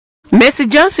Mercy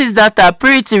Johnson's daughter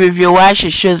Purity review why she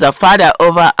chose her father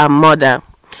over her mother.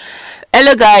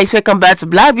 Hello guys, welcome back to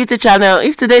Black Beauty channel.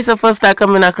 If today is your first time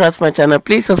coming across my channel,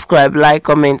 please subscribe, like,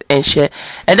 comment and share,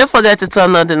 and don't forget to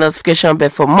turn on the notification bell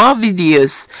for more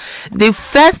videos. The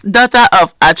first daughter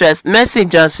of actress Mercy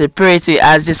Johnson, Purity,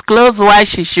 has disclosed why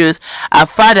she chose her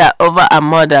father over her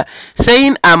mother,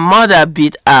 saying her mother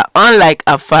beat her unlike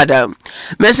her father.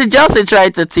 Mercy Johnson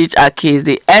tried to teach her kids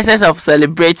the essence of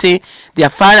celebrating their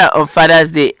father on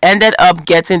Father's Day, ended up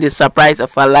getting the surprise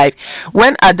of her life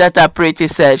when her daughter Purity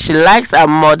said she likes her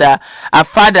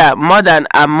father more than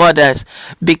her mothers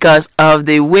because of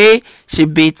the way she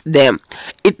beat them.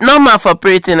 It's normal for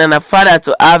Purity and her father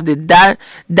to have the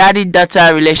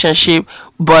daddy-daughter relationship,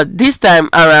 but this time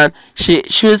around she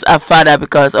chose her father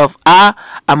because of how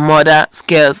her mother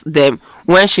scares them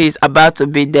when she is about to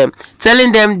beat them,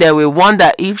 telling them they will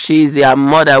wonder if she is their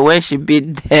mother when she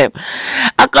beat them.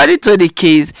 According to the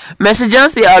kids, Mercy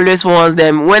Johnson always warns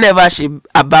them whenever she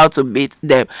about to beat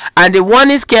them, and the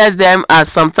warning scares them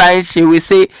as sometimes she will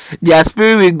say their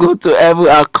spirit will go to heaven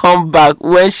and come back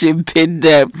when she beat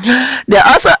them. They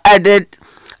also added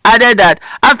that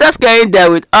after scaring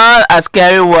them with all her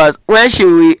scary words, when she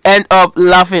will end up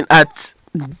laughing at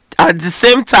the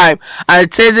same time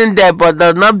and chasing them, but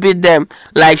does not beat them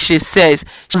like she says,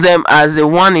 them as the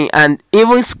warning and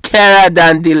even scarier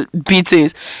than the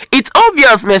beatings. It's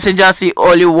obvious Mercy Johnson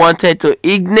only wanted to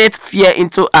ignite fear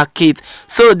into her kids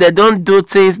so they don't do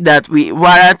things that will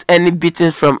warrant any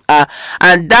beatings from her,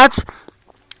 and that's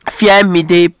fear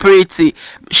midday. Purity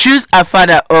choose her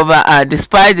father over her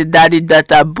despite the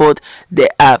daddy-daughter both they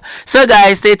have. So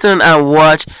guys, stay tuned and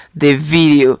watch the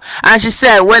video. And she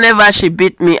said, whenever she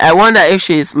beat me, I wonder if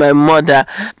she is my mother.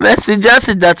 Mercy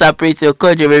Johnson's daughter Purity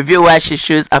Okoje review why she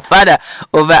chose her father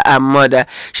over her mother.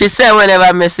 She said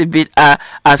whenever Mercy beat her,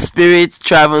 her spirit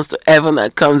travels to heaven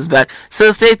and comes back.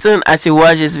 So stay tuned as you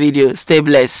watch this video. Stay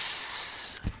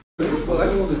blessed. I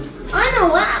know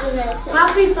what I'm gonna say.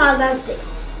 Happy Father's Day.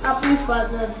 Happy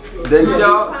Father's Day. Then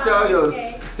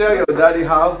tell your daddy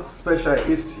how special it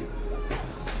is to you.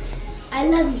 I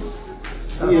love you.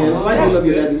 Yes, why do you love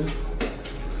your daddy?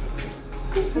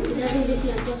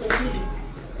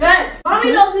 Hey,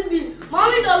 mommy doesn't beat.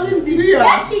 Mommy doesn't beat.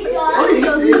 Yes, she does.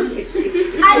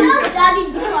 I love daddy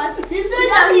because he said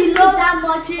that he loves that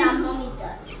much than mommy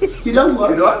does. He does what?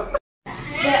 You know?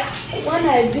 When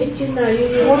I beat you now,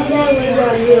 you wonder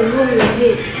whether you're wrong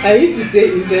again. I used to say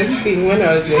it's everything when I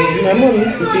was young. My mom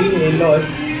used to pay me a lot.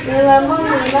 Then my mom will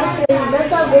not say, you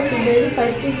better go to bed if I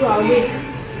see you awake.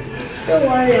 Don't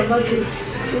worry about it.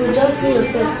 You will just see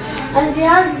yourself. And she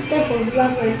has this type of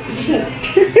laugh like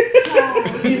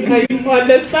You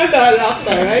understand our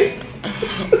laughter, right?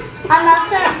 And at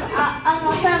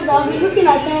times I'll be looking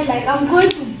at her like I'm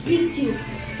going to beat you.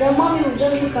 Then mommy will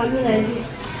just look at me like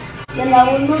this. Then I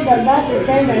will know that that's a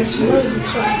sign that she knows the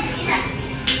truth.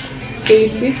 So you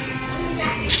see,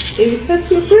 it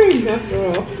resets your brain after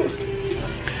all.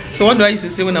 So what do I used to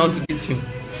say when I want to beat you?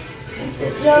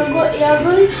 You're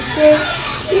going to say,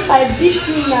 if I beat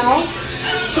you now,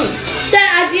 then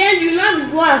at the end you not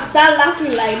go and start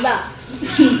laughing like that.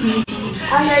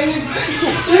 And then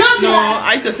you not No,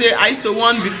 like, I used to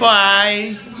warn before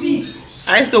I beat.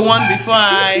 I used to warn before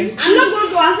I. I'm not going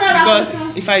to answer that because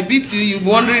question. if I beat you, you'll be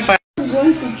wondering if I.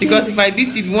 Because if I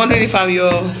beat you, you'll be wondering if I'm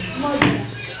your. Even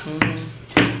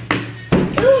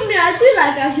me, I feel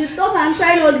like I should stop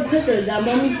answering all the questions that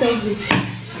mommy tells me.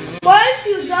 But if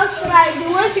you just try, the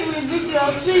way she will beat your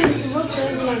spirit will go to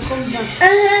heaven and come back.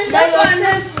 Then your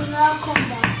sense will now come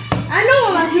back. I know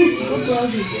what my spirit will go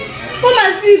to heaven. What my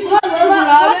spirit will go to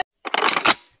heaven.